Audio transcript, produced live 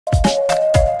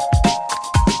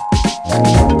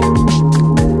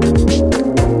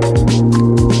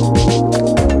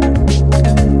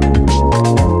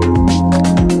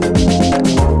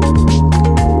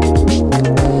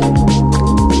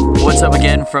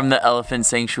from the elephant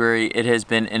sanctuary, it has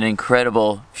been an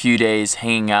incredible few days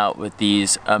hanging out with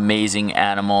these amazing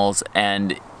animals,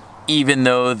 and even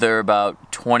though they're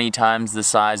about 20 times the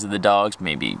size of the dogs,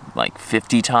 maybe like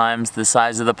 50 times the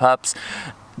size of the pups,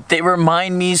 they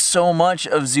remind me so much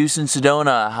of Zeus and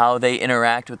Sedona, how they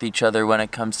interact with each other when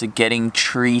it comes to getting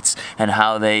treats and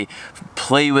how they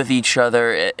play with each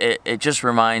other. It just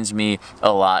reminds me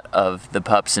a lot of the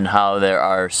pups and how there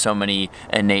are so many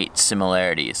innate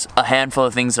similarities. A handful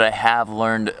of things that I have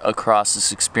learned across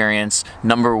this experience.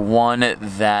 Number one,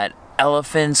 that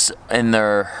elephants and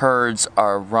their herds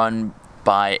are run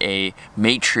by a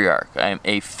matriarch,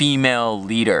 a female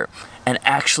leader. And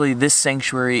actually, this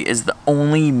sanctuary is the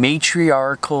only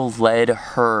matriarchal-led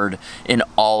herd in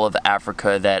all of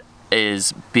Africa that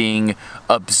is being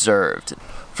observed.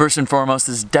 First and foremost,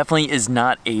 this definitely is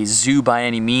not a zoo by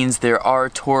any means. There are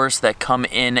tourists that come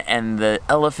in, and the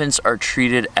elephants are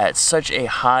treated at such a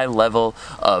high level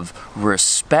of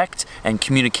respect and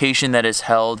communication that is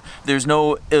held. There's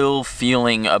no ill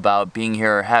feeling about being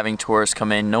here or having tourists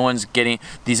come in.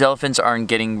 These elephants aren't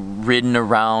getting ridden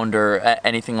around or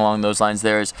anything along those lines.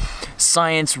 There's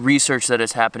science research that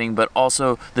is happening, but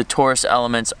also the tourist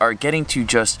elements are getting to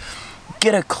just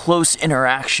get a close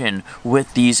interaction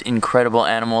with these incredible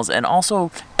animals. And also,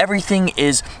 everything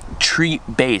is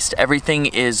treat-based. Everything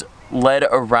is led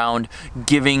around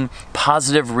giving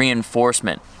positive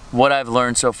reinforcement. What I've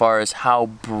learned so far is how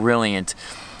brilliant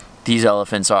these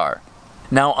elephants are.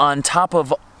 Now, on top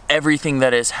of everything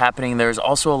that is happening, there's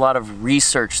also a lot of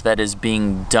research that is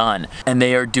being done, and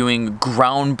they are doing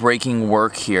groundbreaking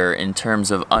work here in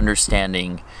terms of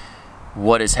understanding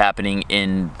what is happening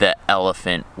in the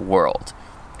elephant world.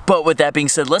 But with that being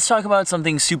said, let's talk about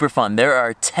something super fun. There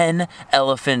are 10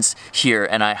 elephants here,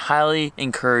 and I highly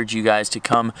encourage you guys to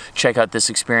come check out this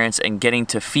experience, and getting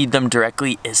to feed them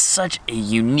directly is such a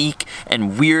unique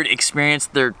and weird experience.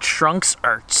 Their trunks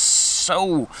are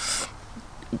so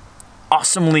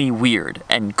awesomely weird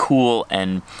and cool,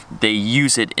 and they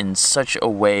use it in such a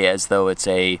way as though it's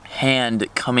a hand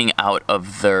coming out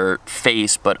of their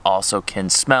face, but also can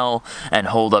smell and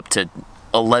hold up to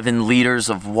 11 liters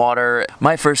of water.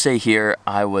 My first day here,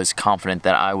 I was confident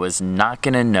that I was not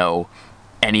gonna know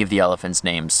any of the elephants'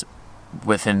 names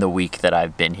within the week that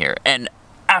I've been here. And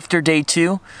after day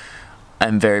 2,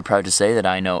 I'm very proud to say that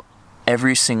I know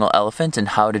every single elephant and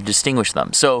how to distinguish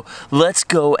them. So let's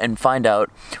go and find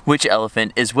out which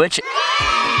elephant is which.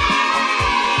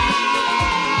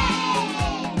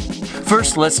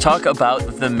 First, let's talk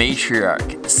about the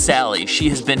matriarch, Sally. She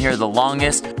has been here the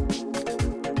longest.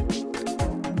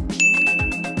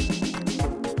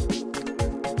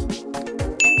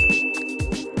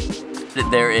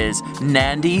 There is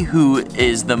Nandi, who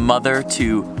is the mother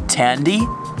to Tandy.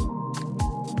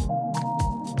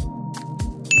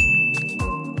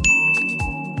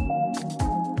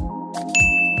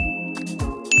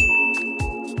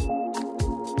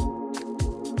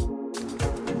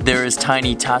 There is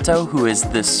Tiny Tato, who is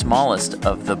the smallest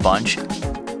of the bunch.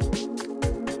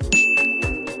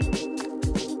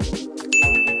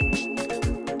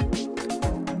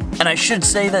 And I should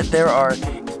say that there are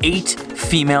 8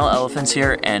 female elephants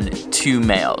here and 2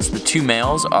 males. The 2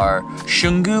 males are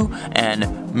Shungu and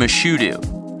Mashudu.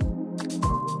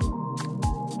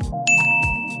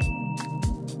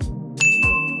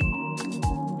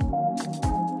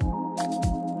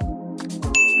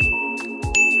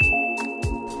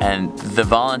 And the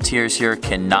volunteers here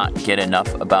cannot get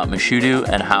enough about Mashudu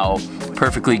and how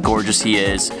perfectly gorgeous he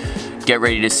is. Get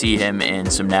ready to see him in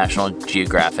some National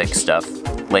Geographic stuff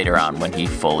later on when he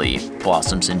fully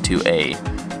blossoms into a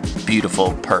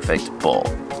beautiful, perfect bull.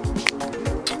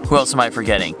 Who else am I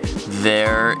forgetting?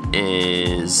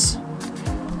 There's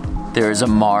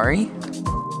Amari.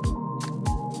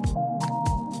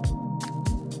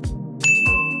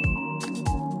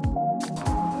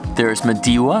 There's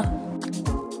Madiwa.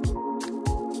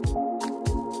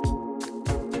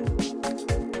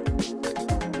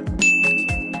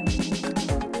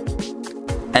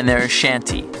 And there's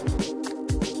Shanti.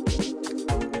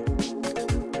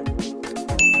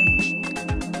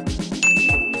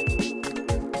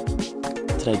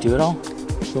 Did I do it all?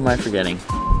 Who am I forgetting?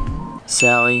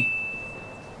 Sally,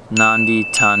 Nandi,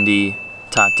 Tandi,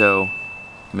 Tato,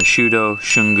 Mashudo,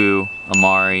 Shungu,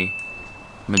 Amari,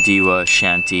 Madiwa,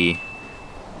 Shanti.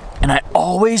 And I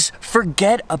always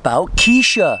forget about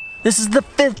Keisha. This is the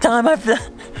 5th time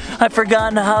I've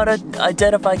forgotten how to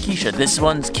identify Keisha. This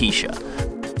one's Keisha.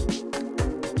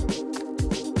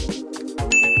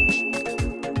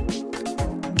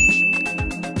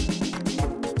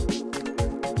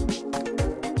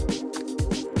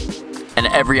 And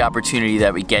every opportunity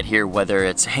that we get here, whether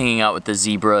it's hanging out with the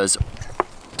zebras,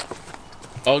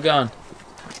 all gone,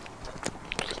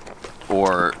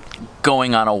 or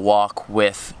going on a walk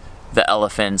with the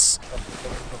elephants.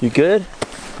 You good?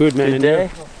 Good, man. Good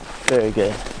day? Very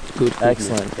good. Good.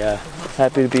 Excellent. Man. Yeah.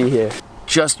 Happy to be here.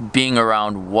 Just being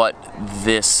around what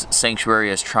this sanctuary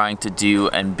is trying to do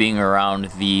and being around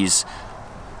these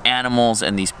animals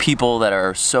and these people that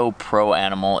are so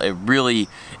pro-animal, it really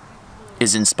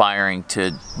is inspiring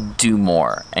to do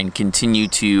more and continue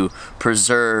to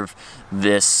preserve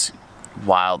this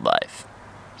wildlife.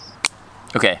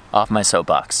 Okay, off my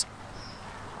soapbox.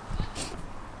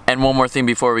 And one more thing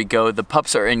before we go, the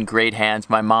pups are in great hands.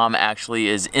 My mom actually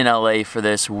is in LA for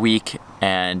this week,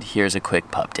 and here's a quick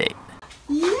pup date.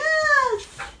 Yes!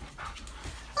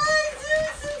 Hi,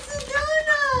 Zeus and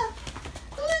Sedona!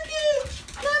 Look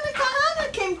at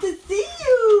Kahana came to see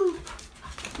you!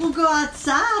 We'll go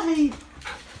outside.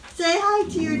 Say hi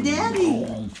to your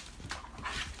daddy.